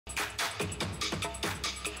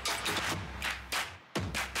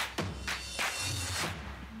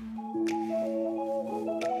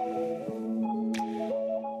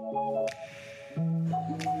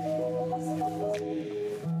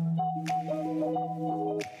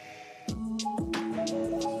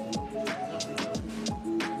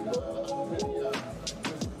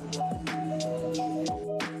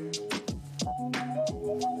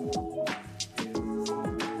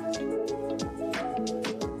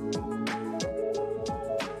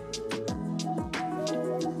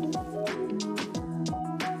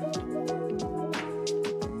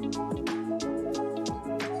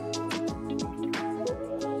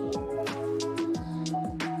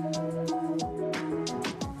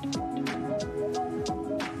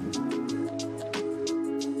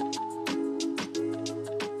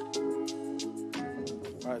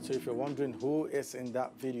right, so if you're wondering who is in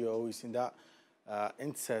that video, who is in that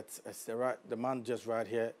insert, it's the man just right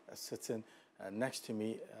here sitting next to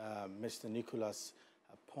me, Mr. Nicolas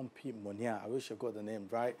Pompigne-Mognard. I wish I got the name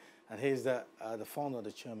right. And he's the founder,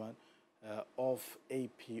 the chairman of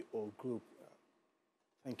APO Group.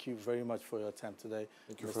 Thank you very much for your time today,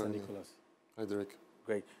 Mr. Nicolas. Hi, Derek.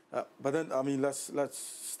 Great. But then, I mean, let's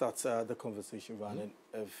start the conversation running.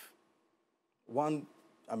 If one,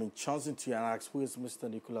 I mean, chancing to you and ask, who is Mr.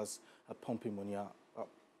 Nicolas Pompigne-Mognard?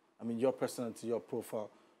 I mean, your personality, your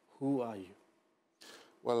profile, who are you?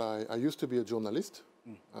 Well, I used to be a journalist,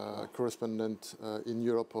 correspondent in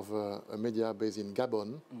Europe of a media based in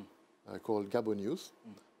Gabon called Gabon News.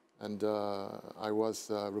 And I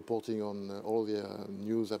was reporting on all the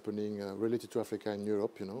news happening related to Africa and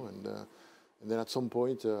Europe, you know. And then at some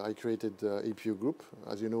point, I created APO Group.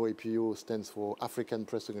 As you know, APO stands for African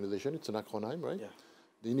Press Organization. It's an acronym, right? Yeah.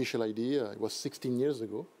 The initial idea, it was 16 years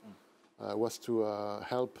ago, was to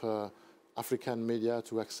help African media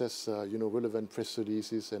to access, you know, relevant press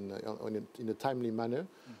releases and in a timely manner.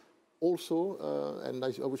 Also, and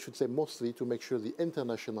I should say mostly, to make sure the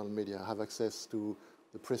international media have access to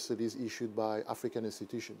the press release issued by African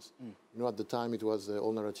institutions. You know, at the time, it was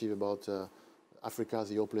all narrative about Africa as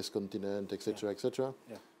the hopeless continent, etc., etc.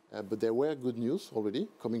 But there were good news already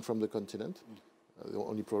coming from the continent. The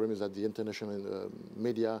only problem is that the international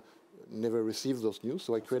media never received those news.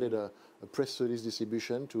 So I created a press release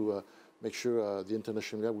distribution to make sure the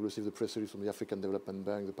international media will receive the press release from the African Development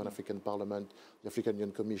Bank, the Pan-African Parliament, the African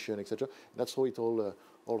Union Commission, etc. That's how it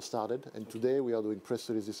all started. And today we are doing press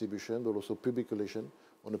release distribution, but also public relation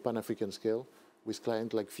on a Pan-African scale with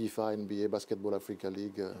clients like FIFA, NBA, Basketball Africa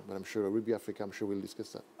League, but I'm sure Rugby Africa, I'm sure we'll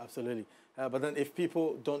discuss that. Absolutely. But then if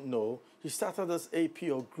people don't know, you started this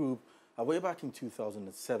APO Group way back in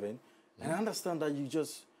 2007. And I understand that you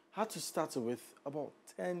just had to start with about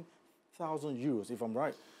 10,000 euros, if I'm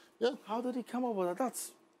right. Yeah. How did it come up with that?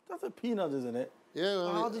 That's a peanut, isn't it? Yeah.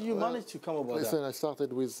 Well, how did you manage to come up with that? Listen, I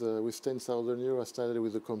started with 10,000 euros. I started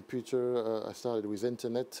with a computer. I started with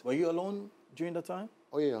internet. Were you alone during the time?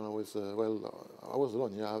 Oh yeah, I was. I was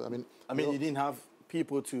alone. Yeah, I mean, you didn't have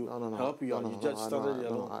people to help you. You just started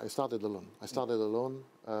alone. I started alone.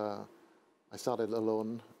 I started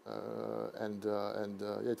alone. And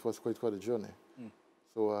yeah, it was quite a journey.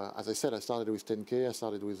 So as I said, I started with 10K. I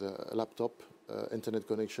started with a laptop, internet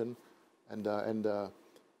connection, and a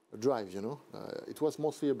drive. You know, it was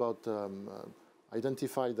mostly about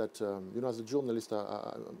identify that you know, as a journalist,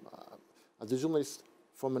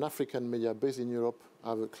 from an African media based in Europe, I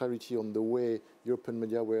have a clarity on the way European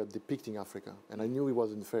media were depicting Africa, and I knew it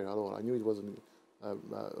wasn't fair at all. I knew it wasn't a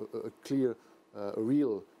clear,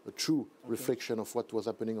 a true reflection of what was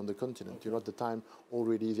happening on the continent. You know, at the time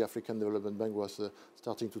already the African Development Bank was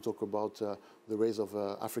starting to talk about the rise of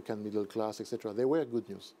African middle class, etc. They were good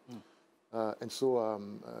news, and so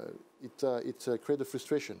it created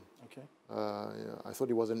frustration. Okay. I thought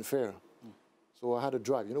it wasn't fair, so I had a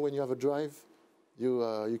drive. You know, when you have a drive,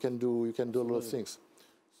 you can do a lot of things.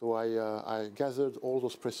 So I gathered all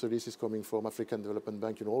those press releases coming from African Development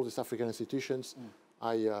Bank, you know, all these African institutions.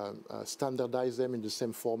 I standardized them in the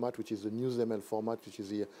same format, which is the NewsML format, which is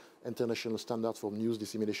the international standard for news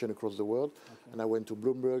dissemination across the world. Okay. And I went to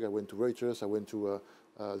Bloomberg, I went to Reuters, I went to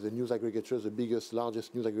the news aggregators, the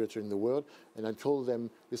largest news aggregator in the world, and I told them,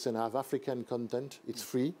 listen, I have African content, it's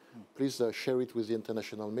free, please share it with the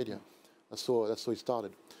international media. That's how it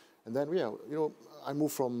started. And then, yeah, you know, I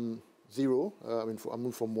moved from zero. I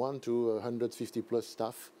moved from 1 to 150 plus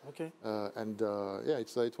staff. Okay. And yeah,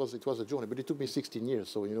 it was a journey, but it took me 16 years.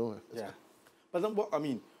 So you know. Yeah. But then,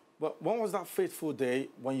 when was that fateful day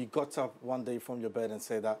when you got up one day from your bed and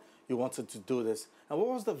said that you wanted to do this? And what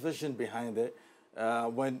was the vision behind it?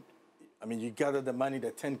 When, you gathered the money,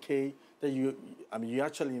 the 10K that you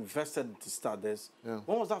actually invested to start this. Yeah.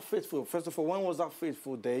 When was that fateful? First of all, when was that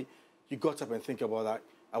fateful day you got up and think about that?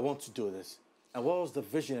 I want to do this. And what was the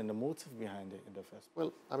vision and the motive behind it in the first place?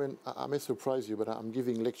 Well, I may surprise you, but I'm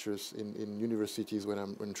giving lectures in universities when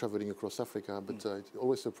I'm traveling across Africa, but it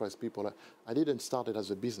always surprises people. I didn't start it as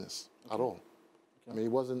a business at all. Okay. I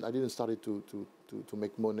mean, I didn't start it to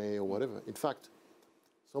make money or whatever. In fact,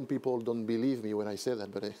 some people don't believe me when I say that,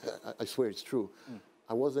 but I swear it's true.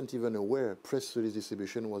 I wasn't even aware press release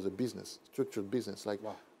distribution was a business, structured business. Like,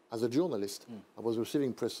 as a journalist, I was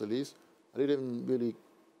receiving press release. I didn't really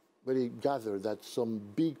gather that some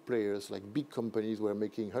big players, like big companies, were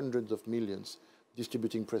making hundreds of millions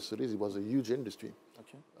distributing press releases. It was a huge industry.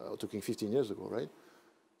 Okay. Talking 15 years ago, right?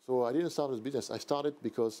 So I didn't start as business. I started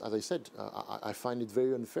because, as I said, I find it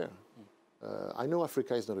very unfair. I know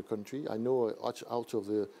Africa is not a country. I know out of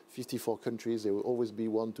the 54 countries, there will always be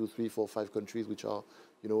 1, 2, 3, 4, 5 countries which are,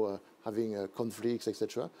 having conflicts,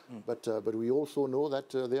 etc. But we also know that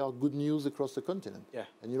there are good news across the continent. Yeah.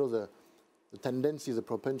 And the tendency, the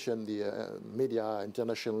propension, the media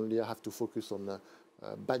internationally have to focus on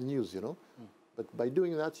bad news. But by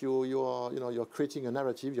doing that, you're creating a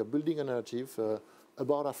narrative. You're building a narrative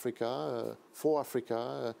about Africa, for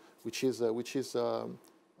Africa, which is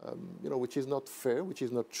not fair, which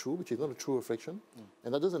is not true, which is not a true reflection,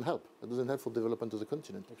 and that doesn't help. That doesn't help for development of the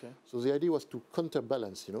continent. Okay. So the idea was to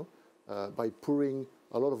counterbalance, by pouring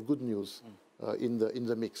a lot of good news in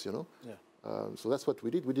the mix, Yeah. So that's what we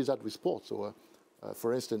did. We did that with sport. So,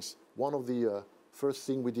 for instance, one of the first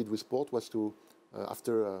thing we did with sport was to,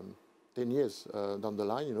 after 10 years down the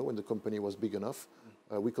line, when the company was big enough,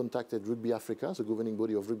 we contacted Rugby Africa, the governing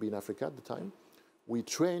body of rugby in Africa at the time. We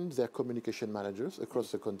trained their communication managers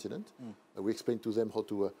across the continent. We explained to them how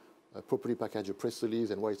to properly package a press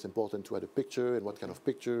release and why it's important to add a picture and what kind of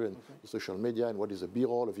picture and social media and what is a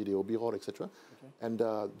B-roll, a video B-roll, etc. And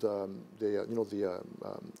the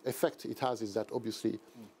effect it has is that obviously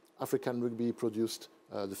African rugby produced,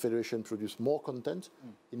 the federation produced more content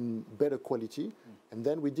in better quality, and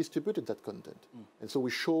then we distributed that content. And so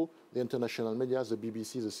we show the international media, the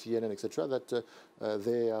BBC, the CNN, etc., that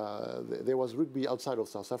there was rugby outside of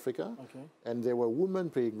South Africa, and there were women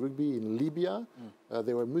playing rugby in Libya,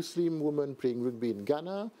 there were Muslim women playing rugby in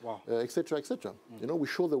Ghana, etc., etc. We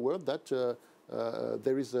show the world that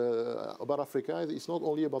there is about Africa. It's not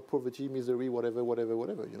only about poverty, misery, whatever,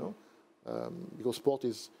 because sport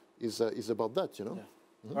is about that, Yeah.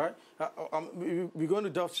 All right. We're going to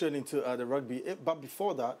dovetail into the rugby, but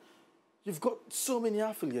before that, you've got so many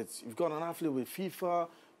affiliates. You've got an affiliate with FIFA,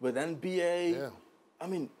 with NBA. Yeah. I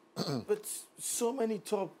mean, but so many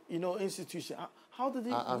top, institutions. How did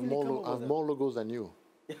they I have really more logos than you.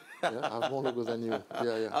 Yeah, I have more logos than you.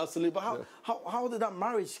 Yeah. Absolutely. But how did that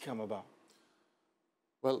marriage come about?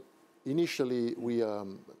 Well, initially,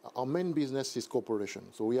 our main business is corporation.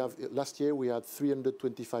 So last year we had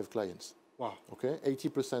 325 clients. Wow. Okay,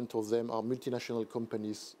 80% of them are multinational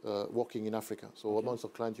companies working in Africa. So amounts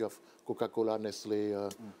of clients, you have Coca-Cola, Nestle,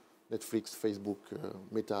 Netflix, Facebook,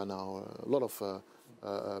 Meta now, a lot of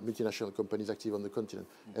multinational companies active on the continent.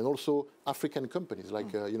 And also African companies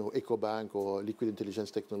like, EcoBank or Liquid Intelligence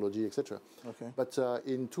Technology, etc. Okay. But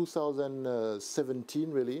in 2017,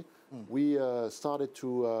 really, we started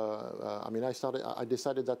to, I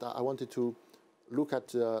decided that I wanted to look at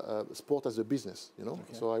sport as a business,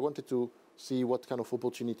 So I wanted to see what kind of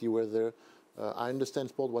opportunity were there. I understand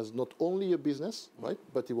sport was not only a business, right,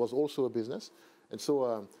 but it was also a business. And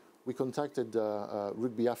so we contacted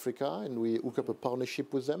Rugby Africa and we hooked up a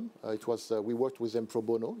partnership with them. We worked with them pro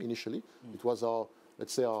bono initially. It was our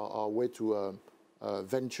way to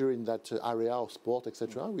venture in that area of sport,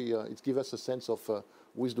 etc. It gave us a sense of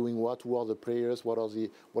who is doing what, who are the players, what are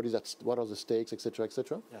the stakes, etc.,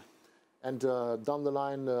 etc. Yeah. And down the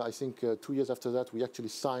line, I think 2 years after that, we actually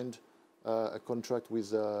signed a contract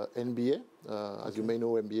with NBA. As you may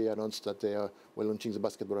know, NBA announced that they were launching the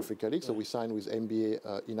Basketball Africa League. So we signed with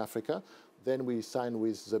NBA in Africa. Then we signed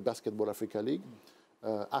with the Basketball Africa League.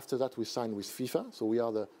 After that, we signed with FIFA. So we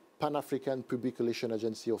are the Pan-African Public Relations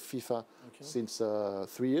Agency of FIFA since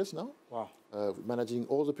 3 years now. Wow. Managing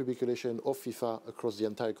all the public relations of FIFA across the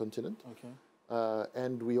entire continent. Okay.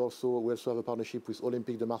 And we also have a partnership with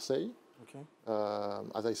Olympique de Marseille. Okay.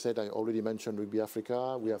 As I said, I already mentioned Rugby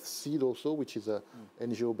Africa. We have SEED also, which is a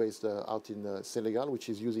NGO based out in Senegal, which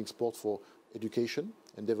is using sport for education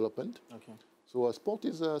and development. Okay. So sport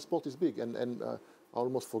is big, and I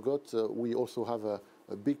almost forgot. We also have a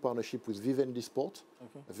big partnership with Vivendi Sport.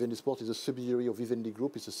 Okay. Vivendi Sport is a subsidiary of Vivendi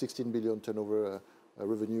Group. It's a 16 billion turnover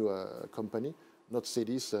revenue company. Not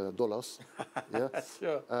cities, dollars. Yeah.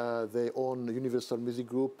 Sure. They own Universal Music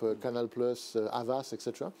Group, Canal Plus, Havas,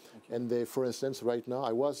 etc. Okay. And they, for instance, right now,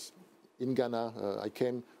 I was in Ghana. I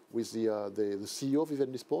came with the CEO of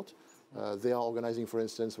Vivendi Sport. They are organizing, for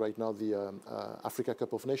instance, right now the Africa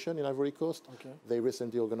Cup of Nations in Ivory Coast. Okay. They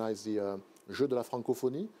recently organized the Jeux de la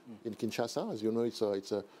Francophonie in Kinshasa. As you know, it's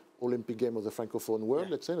a Olympic game of the Francophone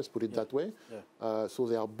world, let's say, let's put it that way. Yeah. So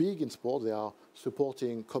they are big in sport. They are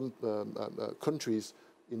supporting countries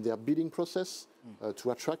in their bidding process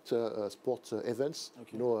to attract sport events.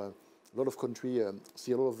 Okay. A lot of countries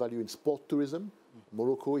see a lot of value in sport tourism.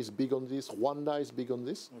 Morocco is big on this. Rwanda is big on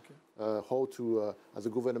this. Okay. How to, as a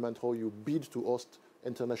government, how you bid to host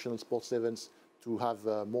international sports events to have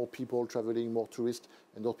more people traveling, more tourists,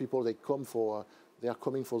 and those people, they come for they are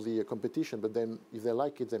coming for the competition, but then if they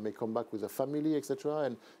like it, they may come back with a family, etc.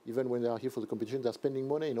 And even when they are here for the competition, they're spending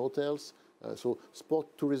money in hotels. So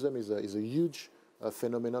sport tourism is a huge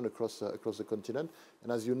phenomenon across the continent.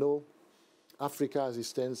 And as you know, Africa, as it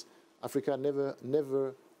stands, Africa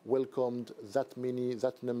never welcomed that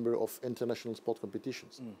number of international sport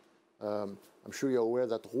competitions. I'm sure you're aware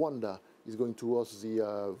that Rwanda is going to host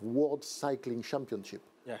the World Cycling Championship.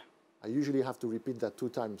 Yeah. I usually have to repeat that 2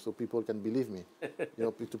 times so people can believe me.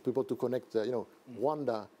 People to connect.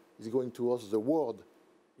 Rwanda is going to host the World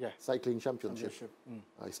Cycling Championship.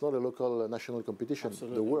 It's not a local national competition.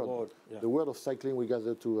 Absolutely. The world of cycling we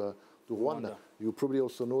gather to Rwanda. You probably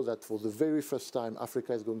also know that for the very first time,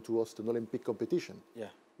 Africa is going to host an Olympic competition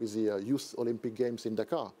with the Youth Olympic Games in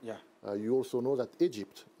Dakar. You also know that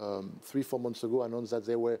Egypt, 3-4 months ago, announced that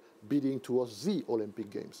they were bidding to host the Olympic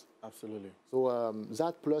Games. Absolutely. So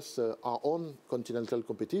that plus our own continental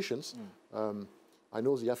competitions. I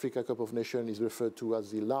know the Africa Cup of Nations is referred to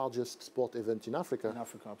as the largest sport event in Africa. In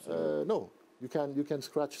Africa, absolutely. No, you can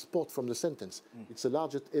scratch sport from the sentence. It's the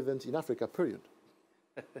largest event in Africa, period.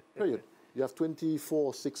 Period. You have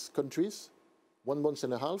 6 countries, 1 month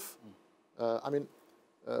and a half.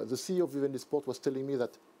 The CEO of Vivendi Sport was telling me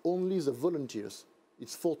that only the volunteers,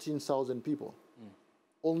 it's 14,000 people.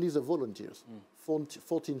 Only the volunteers,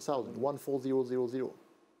 14,000, 14000.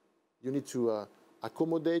 You need to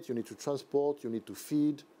accommodate, you need to transport, you need to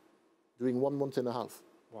feed during 1 month and a half.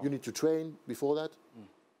 Wow. You need to train before that.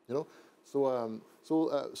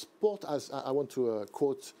 So sport, as I want to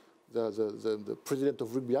quote the president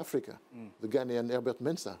of Rugby Africa, the Ghanaian Herbert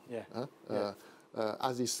Mensah,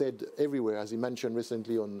 as he said everywhere, as he mentioned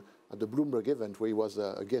recently at the Bloomberg event, where he was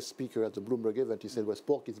a guest speaker at the Bloomberg event, he said, well,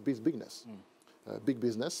 sport is big business. Big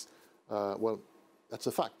business. Well, that's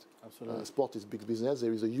a fact. Absolutely. Sport is big business.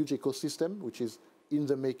 There is a huge ecosystem which is in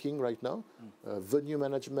the making right now. Venue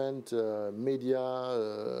management,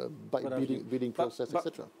 media, bidding process,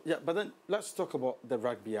 etc. Yeah, but then let's talk about the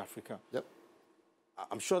Rugby Africa. Yep.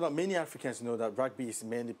 I'm sure that many Africans know that rugby is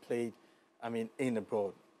mainly played, in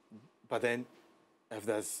abroad. But then, if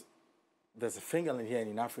there's a fingerling here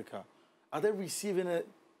in Africa, are they receiving it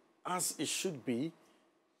as it should be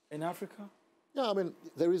in Africa? Yeah,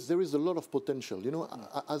 there is a lot of potential.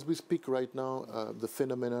 As we speak right now, the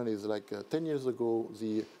phenomenon is like 10 years ago,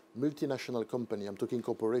 the multinational company, I'm talking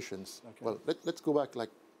corporations. Okay. Well, let's go back like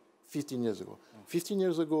 15 years ago. 15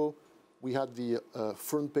 years ago, we had the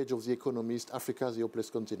front page of The Economist, Africa is the hopeless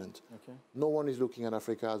continent. Okay. No one is looking at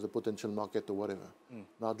Africa as a potential market or whatever.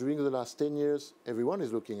 Now, during the last 10 years, everyone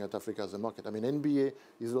is looking at Africa as a market. NBA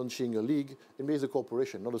is launching a league. NBA is a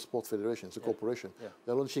corporation, not a sport federation. It's a corporation. Yeah.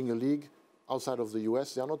 They're launching a league outside of the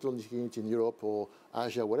US. They are not launching it in Europe or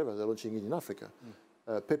Asia, whatever. They're launching it in Africa.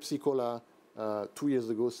 Pepsi Cola 2 years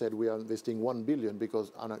ago said we are investing $1 billion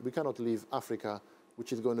because we cannot leave Africa,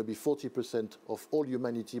 which is going to be 40% of all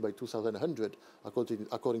humanity by 2100,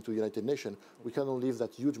 according to the United Nations. We cannot leave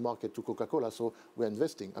that huge market to Coca-Cola, so we're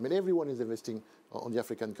investing. Everyone is investing on the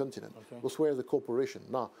African continent. Okay. Those were the corporation.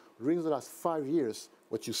 Now, during the last 5 years,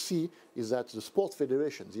 what you see is that the sports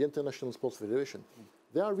federations, the international sports federation,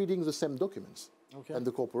 they are reading the same documents and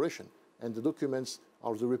the corporation. And the documents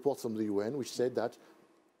are the reports from the UN, which said that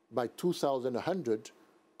by 2100,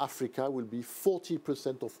 Africa will be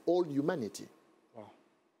 40% of all humanity.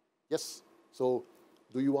 Yes. So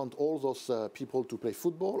do you want all those people to play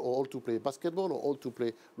football, or all to play basketball, or all to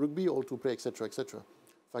play rugby, or all to play, etc., etc.?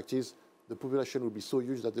 Fact is, the population will be so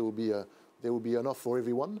huge that there will be enough for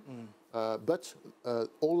everyone. But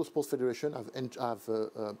all the sports federations have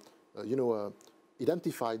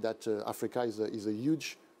identified that Africa is a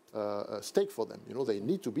huge stake for them. They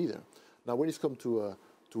need to be there. Now, when it's come to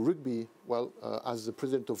rugby, well, as the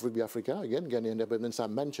president of Rugby Africa, again, Ghanaian Herbert Mensah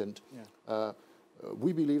mentioned,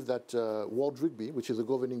 we believe that World Rugby, which is the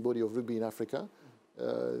governing body of rugby in Africa,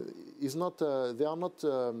 is not. They are not.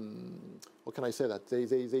 How can I say that?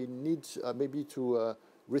 They need maybe to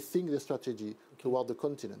rethink their strategy toward the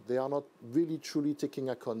continent. They are not really truly taking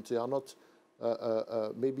account. They are not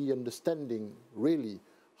maybe understanding really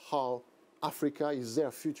how Africa is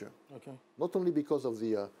their future. Okay. Not only because of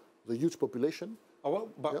the huge population.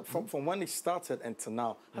 But from when it started and to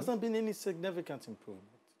now, has there been any significant improvement?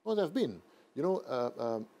 Well, there have been.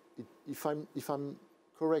 If I'm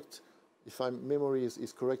correct, if my memory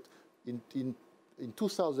is correct, in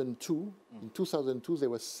 2002, there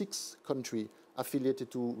were 6 countries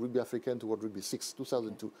affiliated to Rugby Africa and to World Rugby. 6,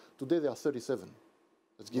 2002. Today there are 37.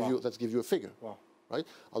 Let's give you a figure. Wow. Right?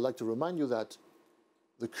 I'd like to remind you that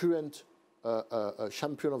the current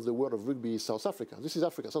champion of the world of rugby is South Africa. This is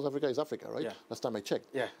Africa. South Africa is Africa, right? Yeah. Last time I checked.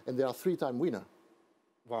 Yeah. And they are 3-time winner.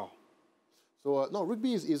 Wow. So no,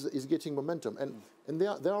 rugby is getting momentum, and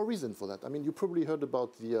there are reasons for that. I mean, you probably heard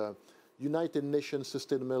about the United Nations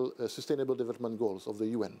Sustainable Development Goals of the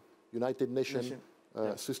UN, United Nations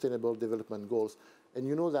Sustainable Development Goals, and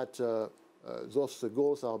you know that those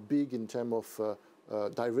goals are big in terms of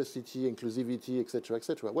diversity, inclusivity, etc.,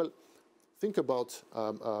 etc. Well, think about,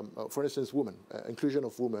 for instance, women, inclusion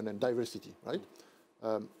of women and diversity, right?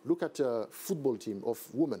 Look at a football team of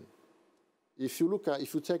women. If you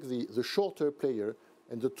take the shorter player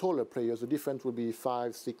and the taller players, the difference will be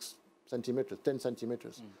 5, 6 centimeters, 10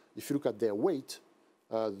 centimeters. If you look at their weight,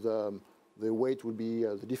 the weight will be,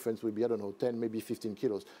 the difference will be, I don't know, 10, maybe 15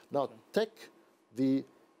 kilos. Now, take a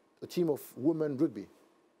team of women rugby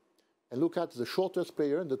and look at the shortest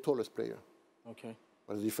player and the tallest player. Okay.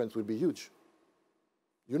 Well, the difference will be huge.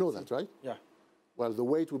 You know that, right? Yeah. Well, the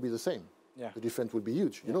weight will be the same. Yeah. The difference will be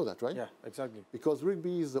huge. You know that, right? Yeah, exactly. Because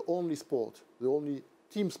rugby is the only sport, the only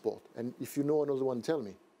team sport, and if you know another one, tell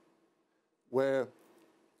me, where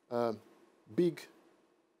big,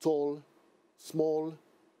 tall, small,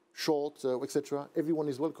 short, etc., everyone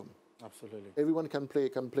is welcome. Absolutely. Everyone can play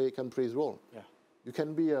his role. Yeah. You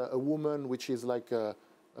can be a woman which is like,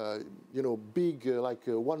 you know, big, like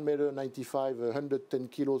 1 meter 95, 110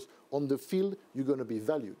 kilos. On the field, you're going to be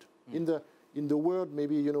valued. In the world,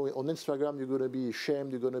 maybe, you know, on Instagram, you're going to be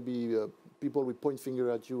shamed, you're going to be people will point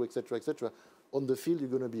finger at you, etc., etc. On the field, you're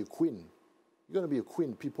going to be a queen. You're going to be a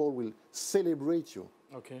queen. People will celebrate you.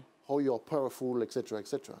 Okay. How you are powerful, etc.,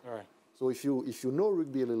 etc. All right. So if you know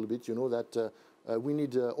rugby a little bit, you know that we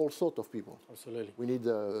need all sorts of people. Absolutely. We need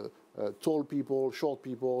tall people, short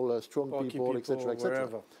people, strong people, etc.,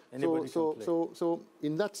 etc. So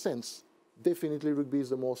in that sense, definitely rugby is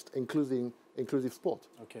the most inclusive sport.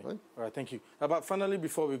 Okay. Right? All right. Thank you. But finally,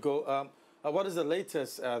 before we go, what is the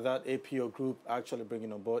latest that APO Group actually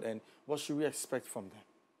bringing on board, and what should we expect from them?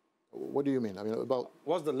 What do you mean? I mean, about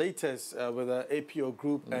what's the latest with the APO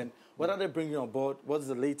Group, and what are they bringing on board? What's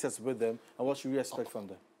the latest with them, and what should we expect from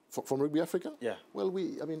them? From Rugby Africa? Yeah. Well,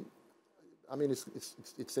 I mean,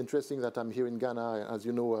 it's interesting that I'm here in Ghana. As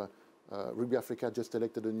you know, Rugby Africa just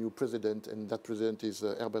elected a new president, and that president is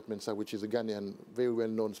Herbert Mensah, which is a Ghanaian, very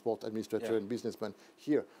well-known sport administrator and businessman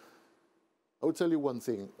here. I will tell you one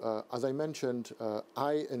thing. As I mentioned,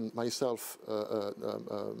 I and myself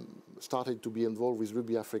started to be involved with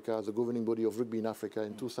Rugby Africa, the governing body of rugby in Africa,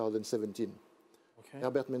 in 2017. Okay.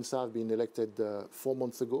 Herbert Mensah has been elected 4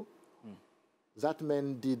 months ago. That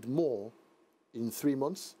man did more in 3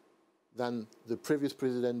 months than the previous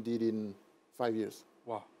president did in 5 years.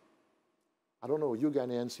 Wow. I don't know, you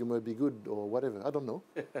Ghanaians, you might be good or whatever, I don't know.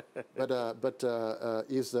 but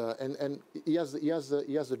he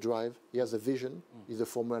has a drive, he has a vision, he's a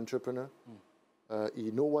former entrepreneur,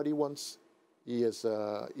 he knows what he wants, he's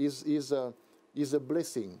a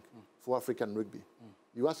blessing for African rugby.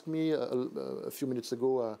 You asked me a few minutes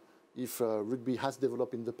ago if rugby has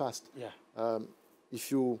developed in the past. Yeah.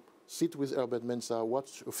 If you sit with Herbert Mensah,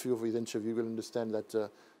 watch a few of his interviews, you will understand that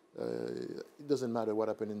it doesn't matter what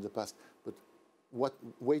happened in the past, but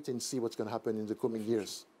wait and see what's going to happen in the coming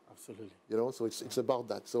years. Absolutely. You know, so it's about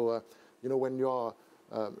that. So, you know, when you are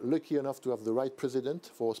lucky enough to have the right president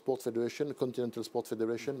for a sport federation, a continental sport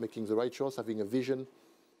federation, making the right choice, having a vision,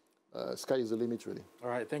 sky is the limit, really. All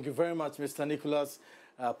right. Thank you very much, Mr. Nicolas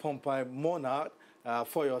Pompigne-Mognard,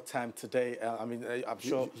 for your time today. I mean, I'm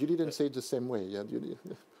sure... You didn't say it the same way, yeah? You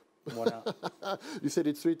said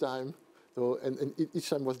it 3 times. So, and each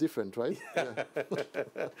time was different, right? Yeah.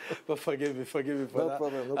 But forgive me for that. No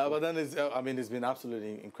problem. But then, it's been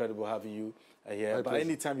absolutely incredible having you here. My but pleasure.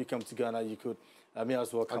 anytime you come to Ghana, you could,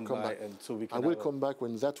 as well come by, and so we can. I will come back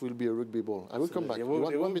when that will be a rugby ball. I will come back. You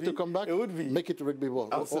want me to come back? It would be. Make it a rugby ball.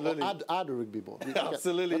 Absolutely. Or add a rugby ball.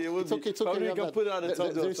 Absolutely, it would be. It's okay. We can put it on the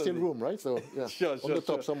top. There's still room, right? So yeah, sure, on the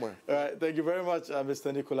top somewhere. All right. Thank you very much,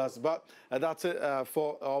 Mr. Nicolas. But that's it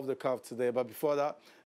for Off the Cuff today. But before that,